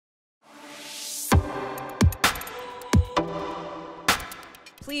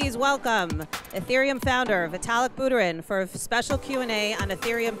please welcome Ethereum founder Vitalik Buterin for a special Q&A on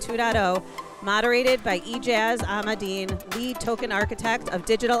Ethereum 2.0, moderated by Ejaaz Ahamadeen, lead token architect of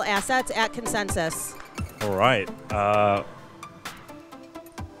digital assets at ConsenSys. All right.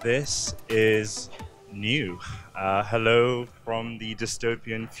 This is new. Hello from the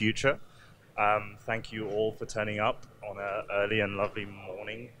dystopian future. Thank you all for turning up on an early and lovely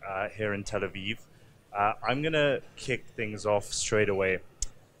morning here in Tel Aviv. I'm going to kick things off straight away.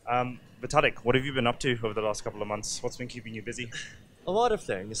 Vitalik, what have you been up to over the last couple of months? What's been keeping you busy? A lot of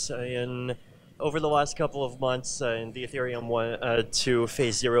things. Over the last couple of months, in the Ethereum 2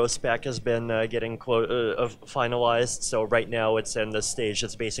 Phase 0 spec has been getting finalized. So right now it's in the stage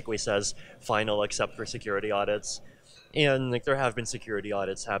that basically says final except for security audits. And there have been security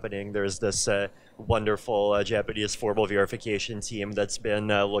audits happening. There's this wonderful Japanese formal verification team that's been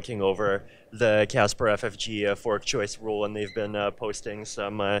looking over the Casper FFG fork choice rule, and they've been posting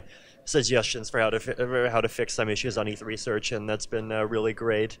some suggestions for how to fix some issues on ETH research, and that's been really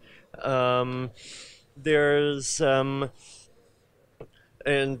great. There's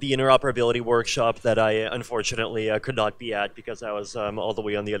and the interoperability workshop that I unfortunately could not be at because I was all the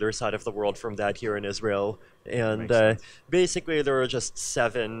way on the other side of the world from that here in Israel. And basically there were just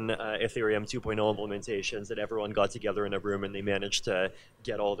 7 Ethereum 2.0 implementations that everyone got together in a room and they managed to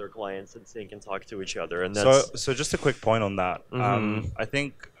get all their clients in sync and talk to each other. And that's so just a quick point on that. I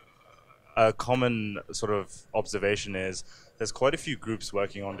think a common sort of observation is there's quite a few groups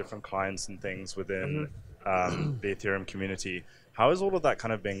working on different clients and things within the Ethereum community. How is all of that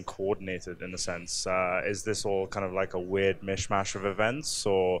kind of being coordinated in a sense? Is this all kind of like a weird mishmash of events,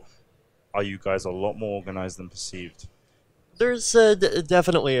 or are you guys a lot more organized than perceived? There's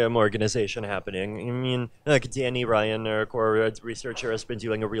definitely an organization happening. I mean, like Danny Ryan, our core researcher, has been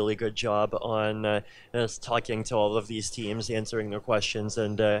doing a really good job on talking to all of these teams, answering their questions,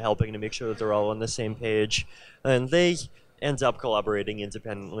 and helping to make sure that they're all on the same page. And they end up collaborating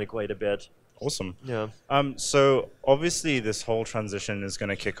independently quite a bit. Awesome. Yeah. So obviously this whole transition is going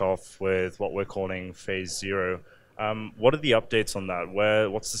to kick off with what we're calling Phase 0. What are the updates on that?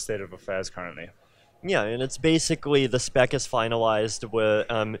 What's the state of affairs currently? Yeah, and it's basically the spec is finalized with,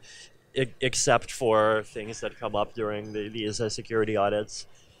 except for things that come up during these security audits.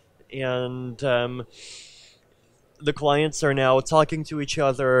 And the clients are now talking to each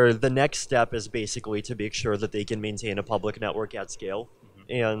other. The next step is basically to make sure that they can maintain a public network at scale.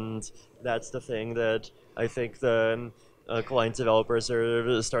 And that's the thing that I think the client developers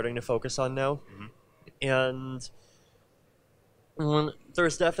are starting to focus on now. And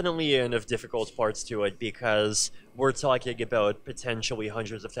there's definitely enough difficult parts to it because we're talking about potentially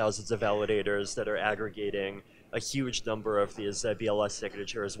hundreds of thousands of validators that are aggregating a huge number of these BLS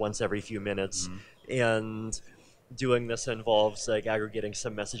signatures once every few minutes. And doing this involves like aggregating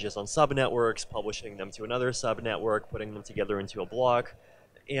some messages on subnetworks, publishing them to another subnetwork, putting them together into a block.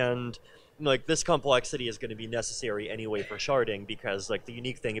 And like this complexity is going to be necessary anyway for sharding because like the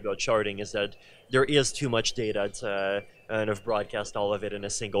unique thing about sharding is that there is too much data to kind of broadcast all of it in a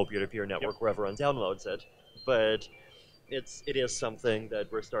single peer-to-peer network where everyone downloads it. But it is something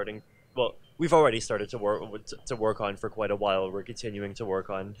that we've already started to work on for quite a while. We're continuing to work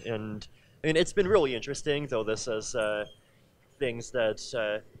on, and it's been really interesting, though this is things that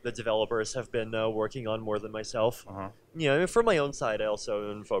the developers have been working on more than myself. Yeah, from my own side, I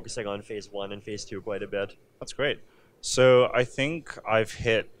also am focusing on Phase 1 and Phase 2 quite a bit. That's great. So I think I've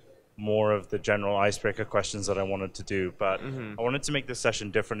hit more of the general icebreaker questions that I wanted to do, but I wanted to make this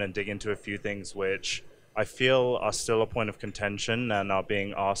session different and dig into a few things which I feel are still a point of contention and are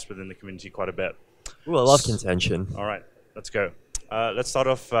being asked within the community quite a bit. Ooh, I love contention. All right, let's go. Let's start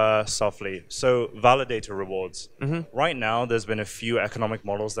off softly. So validator rewards. Right now, there's been a few economic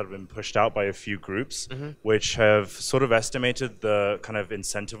models that have been pushed out by a few groups, which have sort of estimated the kind of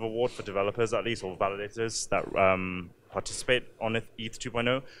incentive award for developers, at least, or validators that participate on ETH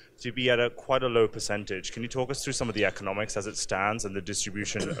 2.0 to be at quite a low percentage. Can you talk us through some of the economics as it stands and the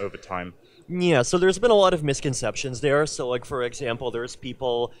distribution over time? Yeah, so there's been a lot of misconceptions there. So like, for example, there's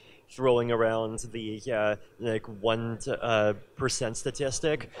people throwing around the like 1%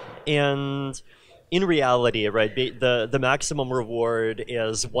 statistic, and in reality, right, the maximum reward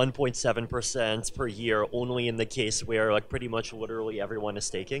is 1.7% per year, only in the case where like pretty much literally everyone is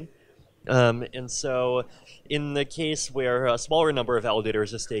staking. And so, in the case where a smaller number of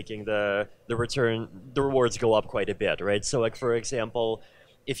validators is staking, the rewards go up quite a bit, right? So, like for example,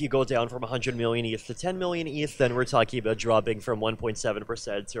 if you go down from 100 million ETH to 10 million ETH, then we're talking about dropping from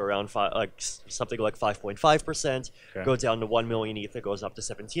 1.7% to around something like 5.5%. Okay. Go down to 1 million ETH, it goes up to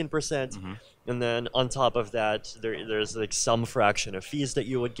 17%. And then on top of that, there's like some fraction of fees that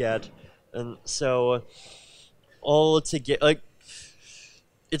you would get. And so all to get like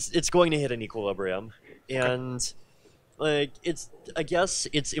it's going to hit an equilibrium. And like I guess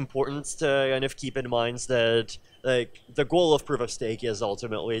it's important to kind of keep in mind that like the goal of proof of stake is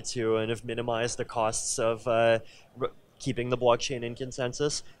ultimately to kind of minimize the costs of keeping the blockchain in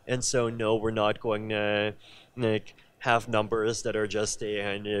consensus. And so no, we're not going to like have numbers that are just a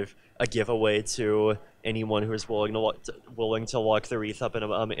kind of a giveaway to anyone who's willing to lock their ETH up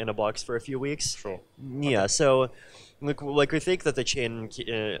in a box for a few weeks. Sure. Yeah. So like we think that the chain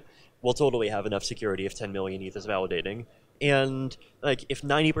will totally have enough security if 10 million ETH is validating. And like if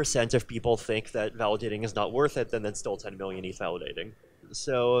 90% of people think that validating is not worth it, then that's still 10 million ETH validating.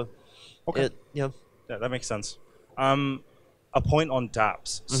 So, yeah, that makes sense. A point on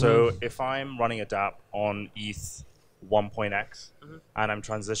dApps. So if I'm running a dApp on ETH 1.x and I'm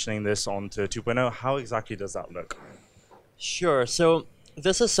transitioning this onto 2.0, how exactly does that look? Sure. So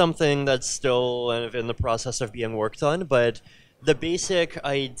this is something that's still kind of in the process of being worked on, but the basic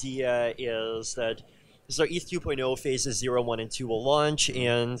idea is that so ETH 2.0 phases 0, 1, and 2 will launch,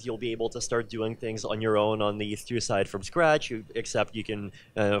 and you'll be able to start doing things on your own on the ETH 2 side from scratch, except you can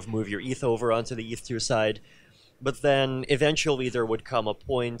move your ETH over onto the ETH 2 side. But then eventually there would come a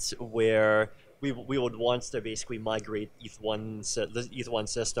point where we would want to basically migrate the ETH 1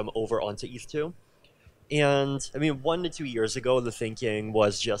 system over onto ETH 2. And I mean, 1 to 2 years ago, the thinking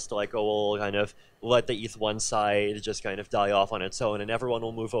was just like, oh, we'll kind of let the ETH 1 side just kind of die off on its own and everyone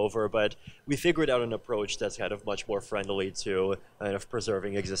will move over. But we figured out an approach that's kind of much more friendly to kind of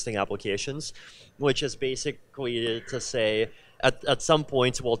preserving existing applications, which is basically to say at some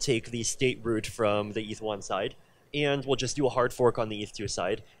point we'll take the state root from the ETH 1 side and we'll just do a hard fork on the ETH 2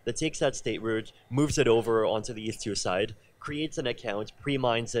 side that takes that state root, moves it over onto the ETH 2 side, creates an account,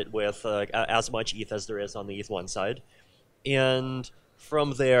 pre-mines it with as much ETH as there is on the ETH 1 side. And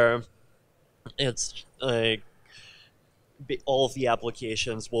from there, it's all of the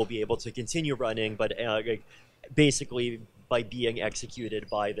applications will be able to continue running, but basically by being executed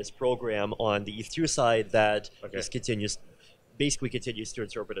by this program on the ETH 2 side that basically continues to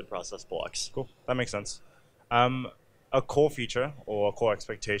interpret and process blocks. Cool, that makes sense. A core feature or a core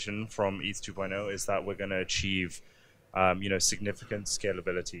expectation from ETH 2.0 is that we're going to achieve significant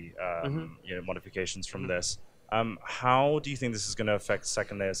scalability, modifications from this. How do you think this is going to affect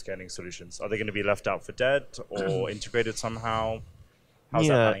second layer scaling solutions? Are they going to be left out for dead or integrated somehow? How's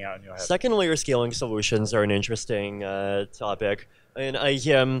that panning out in your head? Second layer scaling solutions are an interesting topic. And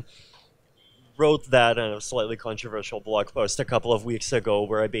I wrote that in a slightly controversial blog post a couple of weeks ago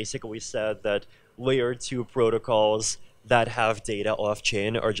where I basically said that layer 2 protocols that have data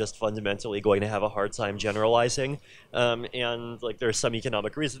off-chain are just fundamentally going to have a hard time generalizing. And like there's some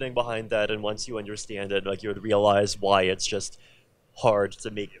economic reasoning behind that, and once you understand it, like you would realize why it's just hard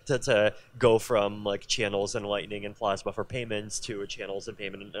to go from like channels and Lightning and Plasma for payments to channels and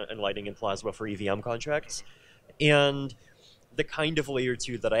payment and Lightning and Plasma for EVM contracts. And the kind of layer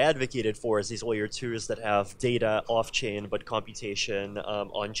 2 that I advocated for is these layer 2s that have data off-chain but computation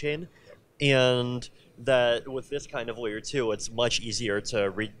on-chain. And that with this kind of layer 2, it's much easier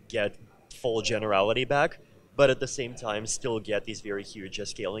to get full generality back, but at the same time still get these very huge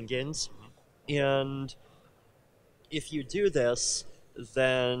scaling gains. And if you do this,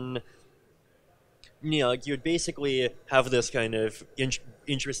 then you'd basically have this kind of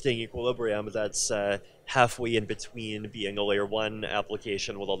interesting equilibrium that's halfway in between being a layer 1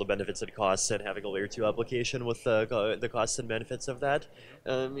 application with all the benefits and costs and having a layer 2 application with the costs and benefits of that.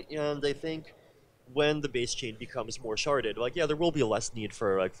 And I think when the base chain becomes more sharded, there will be less need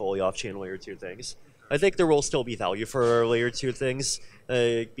for fully off-chain layer 2 things. I think there will still be value for layer 2 things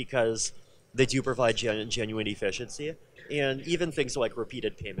because they do provide genuine efficiency. And even things like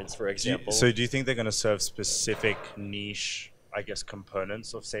repeated payments, for example. So do you think they're going to serve specific niche, I guess,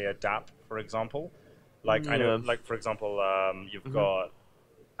 components of, say, a dApp, for example? Like, I know, like, for example, you've got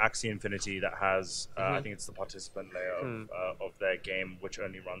Axie Infinity that has, I think it's the participant layer of their game, which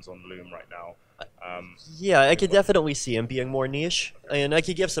only runs on Loom right now. Yeah, I could definitely see him being more niche. And I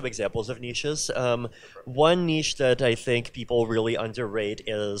could give some examples of niches. One niche that I think people really underrate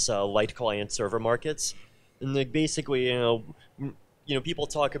is light client server markets. And basically, people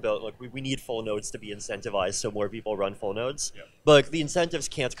talk about like we need full nodes to be incentivized, so more people run full nodes. Yeah. But like, the incentives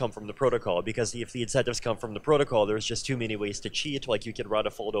can't come from the protocol, because if the incentives come from the protocol, there's just too many ways to cheat. Like you could run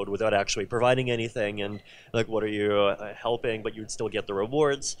a full node without actually providing anything, and like what are you helping? But you'd still get the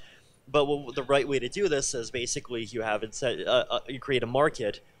rewards. But the right way to do this is basically you create a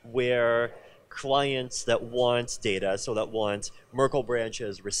market where clients that want data, so that want Merkle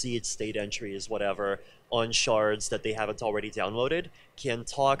branches, receipts, state entries, whatever, on shards that they haven't already downloaded, can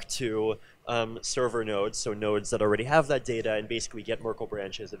talk to server nodes, so nodes that already have that data, and basically get Merkle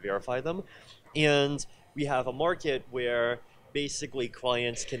branches and verify them. And we have a market where basically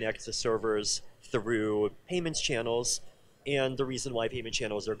clients connect to servers through payments channels. And the reason why payment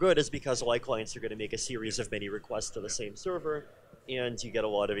channels are good is because like clients are going to make a series of many requests to the same server, and you get a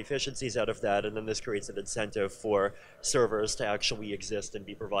lot of efficiencies out of that, and then this creates an incentive for servers to actually exist and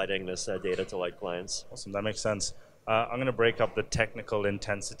be providing this data to like clients. Awesome, that makes sense. I'm going to break up the technical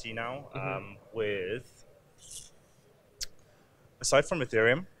intensity now with, aside from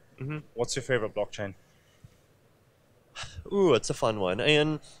Ethereum, what's your favorite blockchain? Ooh, it's a fun one.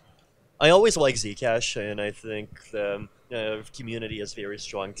 And I always like Zcash, and I think the community is very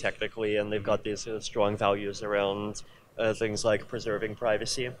strong technically, and they've got these strong values around things like preserving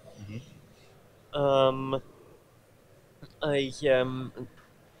privacy. I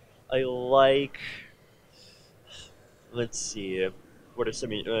like. Let's see. What are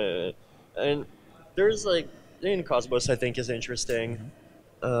some? And there's like in Cosmos, I think is interesting.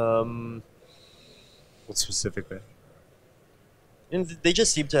 What specifically? And they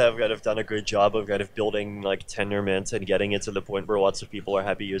just seem to have kind of done a good job of kind of building like Tendermint and getting it to the point where lots of people are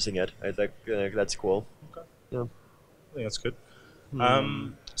happy using it. I think that's cool. Okay. Yeah. I think that's good.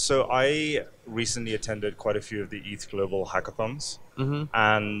 So I recently attended quite a few of the ETH Global hackathons,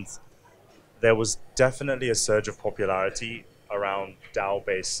 and there was definitely a surge of popularity around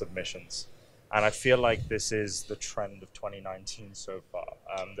DAO-based submissions. And I feel like this is the trend of 2019 so far.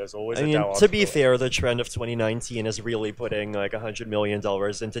 There's always a DAO to be fair, the trend of 2019 is really putting like $100 million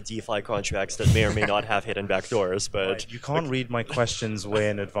into DeFi contracts that may or may not have hidden backdoors. But right. You can't read my questions way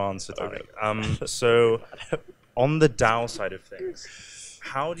in advance, Vitalik. So on the DAO side of things,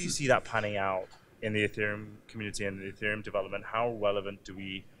 how do you see that panning out in the Ethereum community and the Ethereum development? How relevant do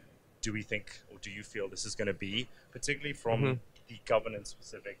we think, or do you feel this is going to be, particularly from the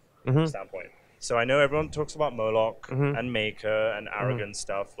governance-specific standpoint? So I know everyone talks about Moloch and Maker and arrogant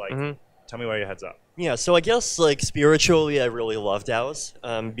stuff. Like, tell me where your head's at. Yeah, so I guess like spiritually, I really love DAOs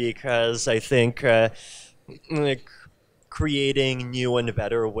because I think like creating new and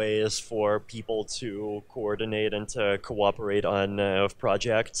better ways for people to coordinate and to cooperate on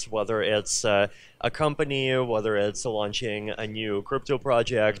projects, whether it's a company, whether it's launching a new crypto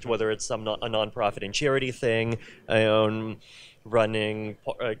project, whether it's a nonprofit and charity thing, running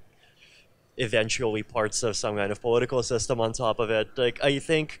eventually parts of some kind of political system on top of it. Like I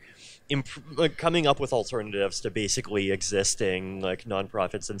think coming up with alternatives to basically existing like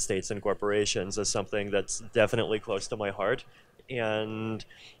nonprofits and states and corporations is something that's definitely close to my heart, and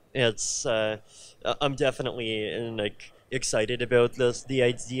it's I'm definitely like excited about the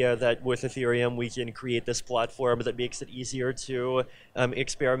idea that with Ethereum we can create this platform that makes it easier to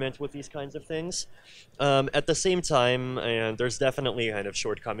experiment with these kinds of things. At the same time, and there's definitely kind of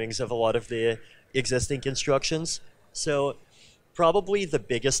shortcomings of a lot of the existing constructions. So probably the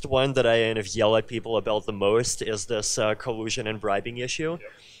biggest one that I kind of yell at people about the most is this collusion and bribing issue.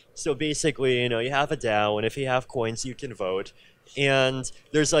 Yep. So basically, you have a DAO, and if you have coins, you can vote. And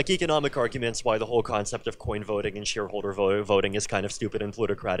there's like economic arguments why the whole concept of coin voting and shareholder voting is kind of stupid and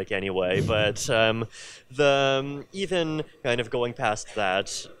plutocratic anyway. But even kind of going past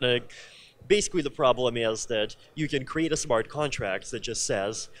that, basically the problem is that you can create a smart contract that just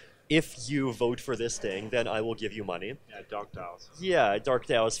says, if you vote for this thing, then I will give you money. Yeah, dark DAOs. Yeah, dark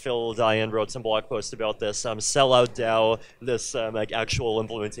DAOs. Phil Diane wrote some blog posts about this. Sellout DAO, this like actual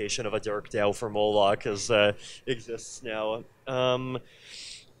implementation of a dark DAO for Moloch exists now.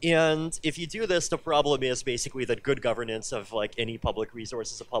 And if you do this, the problem is basically that good governance of like any public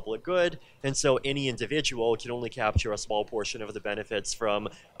resource is a public good, and so any individual can only capture a small portion of the benefits from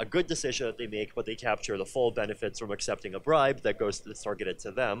a good decision that they make, but they capture the full benefits from accepting a bribe that's targeted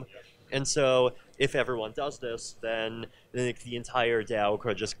to them. And so if everyone does this, then the entire DAO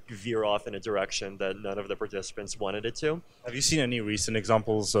could just veer off in a direction that none of the participants wanted it to. Have you seen any recent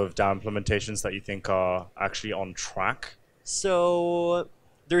examples of DAO implementations that you think are actually on track? So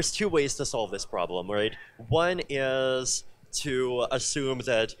there's two ways to solve this problem, right? One is to assume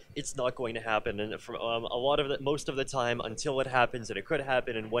that it's not going to happen, and from most of the time until it happens, and it could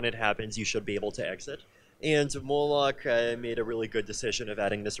happen, and when it happens, you should be able to exit. And Moloch made a really good decision of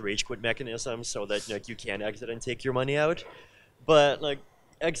adding this rage quit mechanism so that like you can exit and take your money out. But like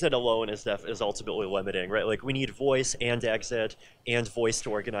exit alone is ultimately limiting, right? Like we need voice and exit, and voice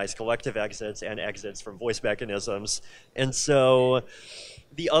to organize collective exits and exits from voice mechanisms. And so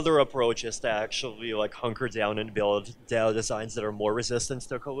the other approach is to actually like hunker down and build DAO designs that are more resistant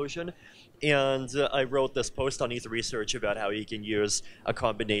to collusion. And I wrote this post on ETH Research about how you can use a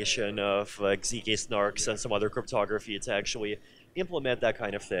combination of like ZK snarks and some other cryptography to actually implement that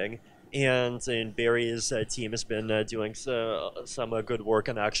kind of thing. And Barry's team has been doing some good work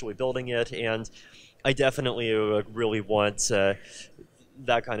on actually building it, and I definitely really want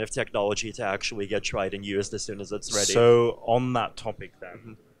that kind of technology to actually get tried and used as soon as it's ready. So on that topic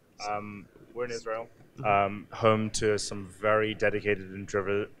then, we're in Israel, home to some very dedicated and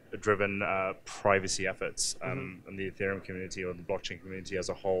driven privacy efforts in the Ethereum community or the blockchain community as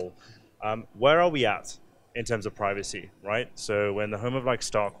a whole. Where are we at in terms of privacy, right? So we're in the home of like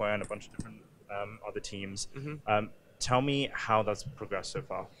Starkware and a bunch of different other teams. Tell me how that's progressed so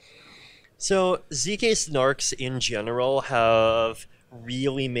far. So ZK snarks in general have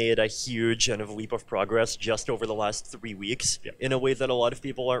really made a huge kind of leap of progress just over the last 3 weeks in a way that a lot of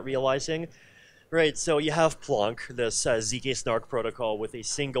people aren't realizing. Right, so you have Plonk, this ZK snark protocol with a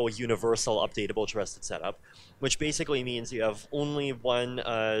single universal updatable trusted setup, which basically means you have only one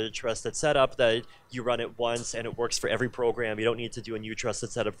trusted setup that you run it once and it works for every program. You don't need to do a new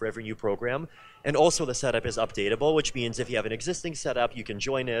trusted setup for every new program. And also the setup is updatable, which means if you have an existing setup, you can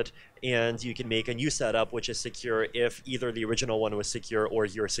join it and you can make a new setup which is secure if either the original one was secure or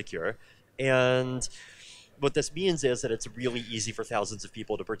you're secure. And what this means is that it's really easy for thousands of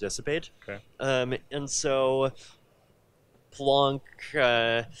people to participate. Okay. And so Plonk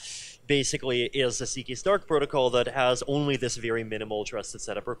basically is a ZK snark protocol that has only this very minimal trusted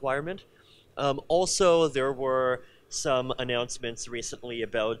setup requirement. Also, there were some announcements recently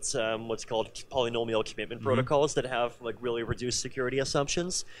about what's called polynomial commitment protocols that have like really reduced security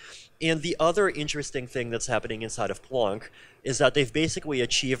assumptions. And the other interesting thing that's happening inside of Plonk is that they've basically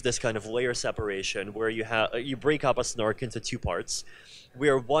achieved this kind of layer separation where you break up a snark into two parts,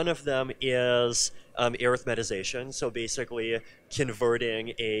 where one of them is arithmetization, so basically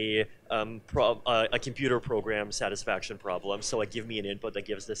converting a computer program satisfaction problem, so like give me an input that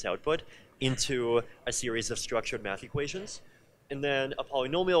gives this output, into a series of structured math equations. And then a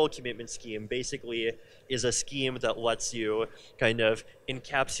polynomial commitment scheme basically is a scheme that lets you kind of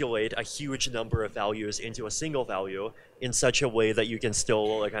encapsulate a huge number of values into a single value in such a way that you can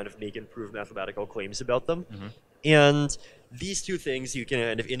still kind of make and prove mathematical claims about them. And these two things, you can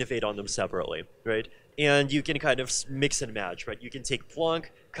kind of innovate on them separately, right? And you can kind of mix and match, right? You can take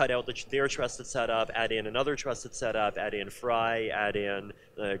Plonk, cut out their trusted setup, add in another trusted setup, add in Fry, add in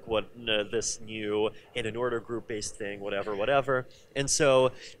like this new in an order group based thing, whatever. And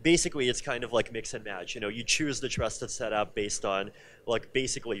so basically it's kind of like mix and match. You know, you choose the trusted setup based on like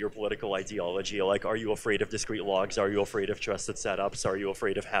basically your political ideology. Like, are you afraid of discrete logs? Are you afraid of trusted setups? Are you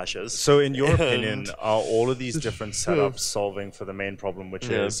afraid of hashes? So in your opinion, are all of these different setups solving for the main problem, which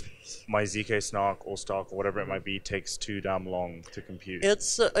is my ZK snark or Stark or whatever it might be takes too damn long to compute?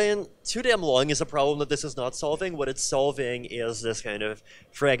 It's and too damn long is a problem that this is not solving. What it's solving is this kind of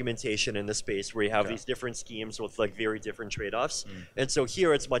fragmentation in the space where you have these different schemes with like very different trade-offs. And so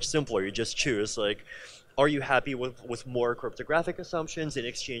here it's much simpler. You just choose like, are you happy with more cryptographic assumptions? In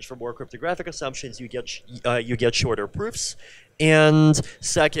exchange for more cryptographic assumptions, you get shorter proofs. And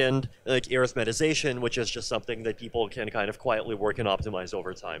second, like arithmetization, which is just something that people can kind of quietly work and optimize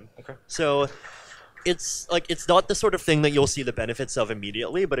over time. Okay. So it's not the sort of thing that you'll see the benefits of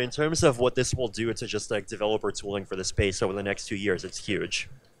immediately, but in terms of what this will do to just like developer tooling for the space over the next 2 years, it's huge.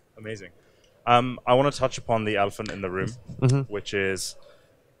 Amazing. I want to touch upon the elephant in the room, which is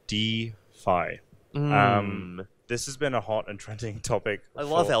DeFi. This has been a hot and trending topic. I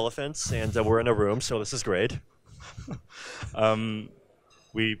love elephants, and we're in a room, so this is great.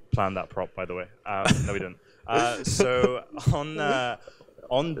 We planned that prop, by the way. No, we didn't. So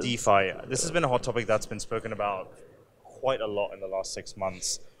on DeFi, this has been a hot topic that's been spoken about quite a lot in the last 6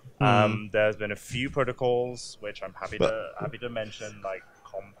 months. There's been a few protocols which I'm happy to mention, like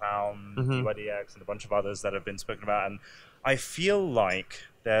Compound, EYDX, and a bunch of others that have been spoken about. And I feel like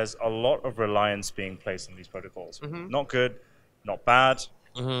there's a lot of reliance being placed on these protocols. Not good, not bad.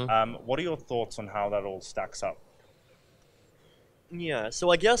 What are your thoughts on how that all stacks up? Yeah,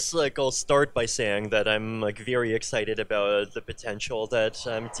 so I guess like I'll start by saying that I'm like very excited about the potential that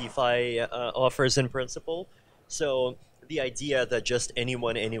DeFi offers in principle. So the idea that just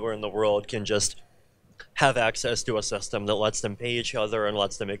anyone anywhere in the world can just have access to a system that lets them pay each other and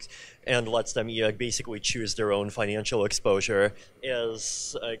lets them basically choose their own financial exposure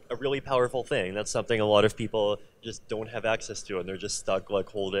is a really powerful thing. That's something a lot of people just don't have access to, and they're just stuck like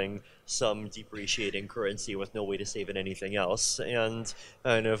holding some depreciating currency with no way to save in anything else. And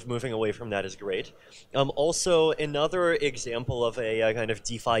kind of moving away from that is great. Also, another example of a kind of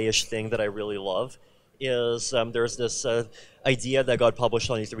DeFi-ish thing that I really love is there's this idea that got published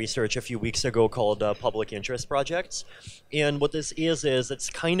on Youth Research a few weeks ago called public interest projects. And what this is it's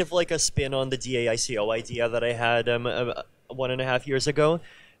kind of like a spin on the DAICO idea that I had 1.5 years ago.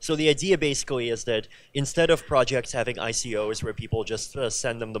 So the idea basically is that instead of projects having ICOs where people just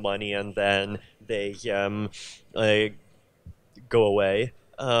send them the money and then they go away,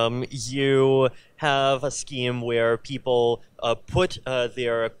 you have a scheme where people put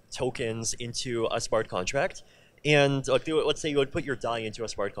their tokens into a smart contract, and let's say you would put your DAI into a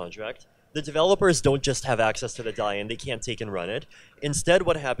smart contract. The developers don't just have access to the DAI and they can't take and run it. Instead,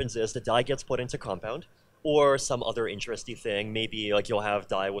 what happens is the DAI gets put into Compound or some other interesting thing. Maybe like you'll have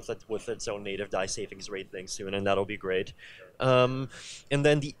DAI with its own native DAI savings rate thing soon, and that'll be great. And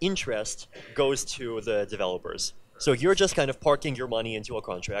then the interest goes to the developers. So you're just kind of parking your money into a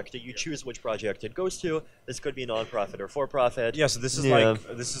contract that you choose which project it goes to. This could be nonprofit or for-profit. Yeah, so this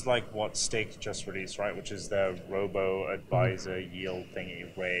is like what Stake just released, right? Which is their robo-advisor yield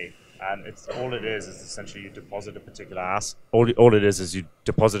thingy way. And all it is essentially you deposit a particular asset. All it is you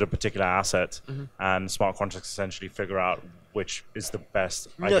deposit a particular asset, and smart contracts essentially figure out which is the best.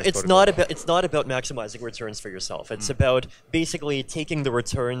 No, it's not about maximizing returns for yourself. It's about basically taking the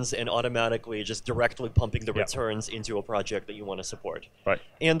returns and automatically just directly pumping the returns into a project that you want to support. Right.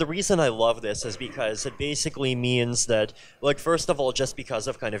 And the reason I love this is because it basically means that, like, first of all, just because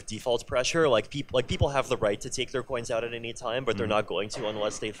of kind of default pressure, people have the right to take their coins out at any time, but they're not going to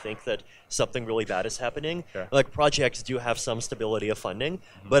unless they think that something really bad is happening. Yeah. Like, projects do have some stability of funding,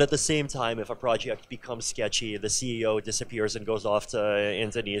 but at the same time, if a project becomes sketchy, the CEO disappears and goes off to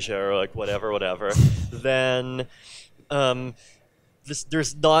Indonesia or like whatever, then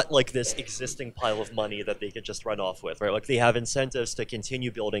there's not like this existing pile of money that they could just run off with, right? Like they have incentives to continue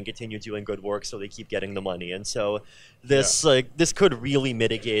building, continue doing good work, so they keep getting the money. And so this this could really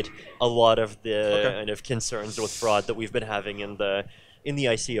mitigate a lot of the kind of concerns with fraud that we've been having in the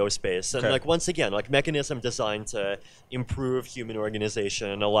ICO space. And like once again, like mechanism designed to improve human organization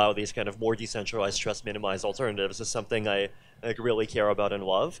and allow these kind of more decentralized, trust minimized alternatives is something I like really care about and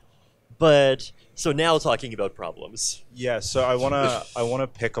love. But so now talking about problems. Yeah, so I wanna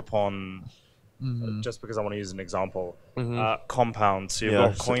pick upon just because I want to use an example. Compound. So you've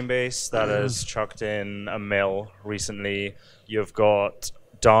got Coinbase that has chucked in a mill recently. You've got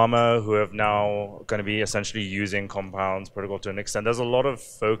Dharma, who have now going to be essentially using Compound's protocol to an extent. There's a lot of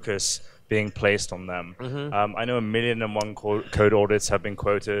focus being placed on them. I know 1,000,001 code audits have been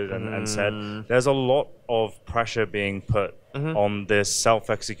quoted and said there's a lot of pressure being put on this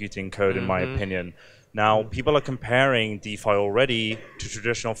self-executing code, in my opinion. Now, people are comparing DeFi already to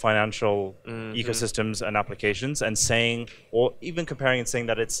traditional financial ecosystems and applications and saying, or even comparing and saying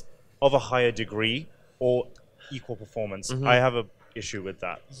that it's of a higher degree or equal performance. I have a issue with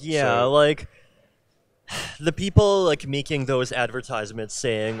that. Yeah, so, like the people like making those advertisements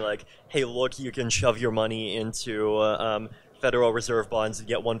saying like, hey, look, you can shove your money into Federal Reserve bonds and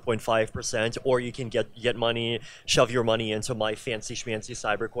get 1.5%, or you can shove your money into my fancy schmancy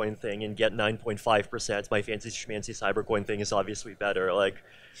cybercoin thing and get 9.5%. My fancy schmancy cybercoin thing is obviously better. Like,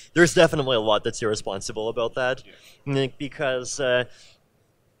 there's definitely a lot that's irresponsible about that, because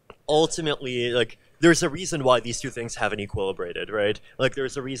ultimately, like, there's a reason why these two things haven't equilibrated, right? Like,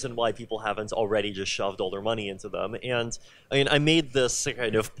 there's a reason why people haven't already just shoved all their money into them. And I mean, I made this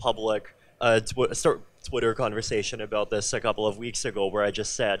kind of public Twitter conversation about this a couple of weeks ago, where I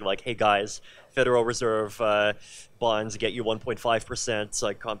just said, like, hey guys, Federal Reserve bonds get you 1.5%,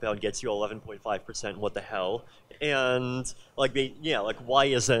 like Compound gets you 11.5%. What the hell? And like,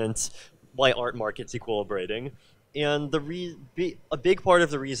 why aren't markets equilibrating? And a big part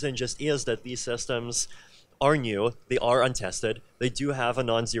of the reason just is that these systems are new, they are untested, they do have a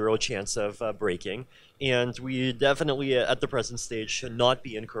non-zero chance of breaking, and we definitely at the present stage should not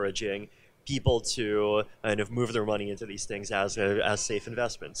be encouraging people to kind of move their money into these things as safe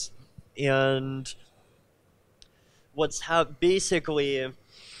investments. And basically,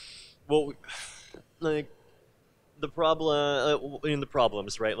 well, like the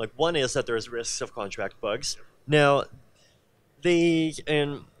problems, right? Like, one is that there's risks of contract bugs. Now,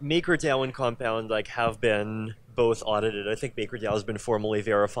 MakerDAO and Compound like have been both audited. I think MakerDAO has been formally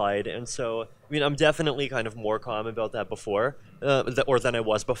verified, and so I mean I'm definitely kind of more calm about that before, or than I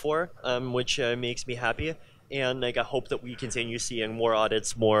was before, which makes me happy. And like I hope that we continue seeing more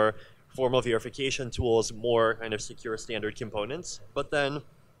audits, more formal verification tools, more kind of secure standard components. But then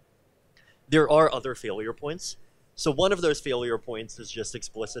there are other failure points. So one of those failure points is just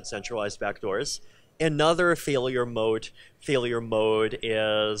explicit centralized backdoors. Another failure mode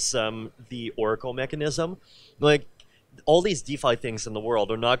is the Oracle mechanism. Like all these DeFi things in the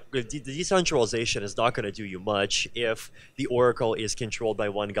world are not, the decentralization is not going to do you much if the Oracle is controlled by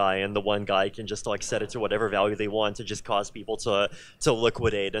one guy and the one guy can just like set it to whatever value they want to just cause people to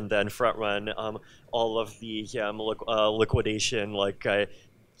liquidate and then front run all of the liquidation like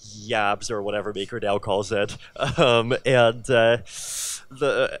yabs or whatever MakerDAO calls it, and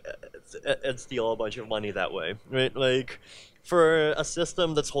steal a bunch of money that way, right? Like, for a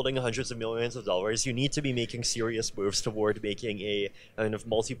system that's holding hundreds of millions of dollars, you need to be making serious moves toward making a kind of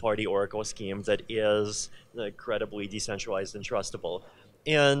multi-party Oracle scheme that is incredibly decentralized and trustable.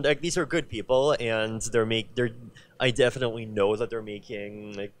 And like these are good people, and I definitely know that they're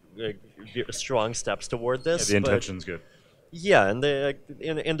making strong steps toward this. Yeah, the intention's good. Yeah, and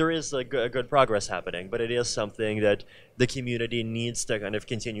there is a good progress happening, but it is something that the community needs to kind of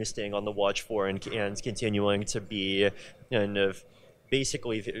continue staying on the watch for and continuing to be kind of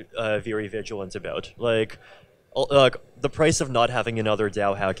basically very vigilant about. Like the price of not having another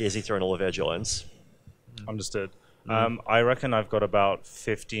DAO hack is eternal vigilance. Understood. I reckon I've got about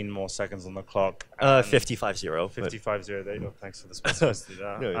 15 more seconds on the clock. 55-0. 55-0. There you go. Thanks for the specificity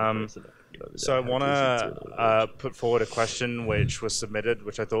there. So I want to put forward a question which was submitted,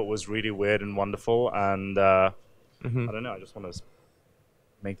 which I thought was really weird and wonderful, and I don't know. I just want to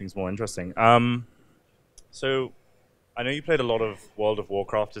make things more interesting. So I know you played a lot of World of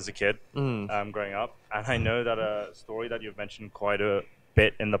Warcraft as a kid, growing up, and I know that a story that you've mentioned quite a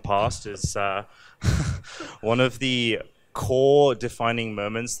bit in the past is one of the core defining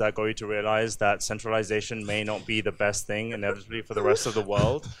moments that got you to realize that centralization may not be the best thing inevitably for the rest of the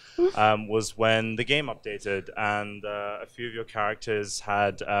world, was when the game updated and a few of your characters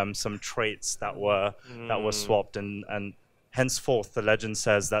had some traits that were swapped, and henceforth the legend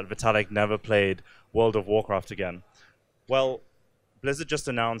says that Vitalik never played World of Warcraft again. Well, Blizzard just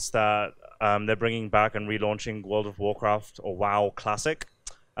announced that they're bringing back and relaunching World of Warcraft, or WoW Classic.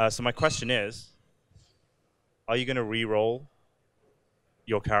 So my question is, are you going to re-roll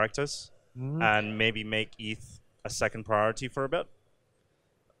your characters and maybe make ETH a second priority for a bit?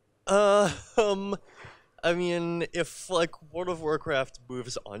 I mean, if like World of Warcraft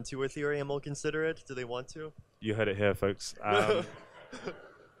moves onto Ethereum, I'll consider it. Do they want to? You heard it here, folks.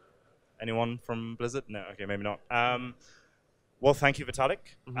 Anyone from Blizzard? No, okay, maybe not. Well, thank you,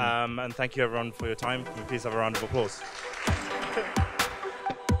 Vitalik, and thank you everyone for your time. Please have a round of applause.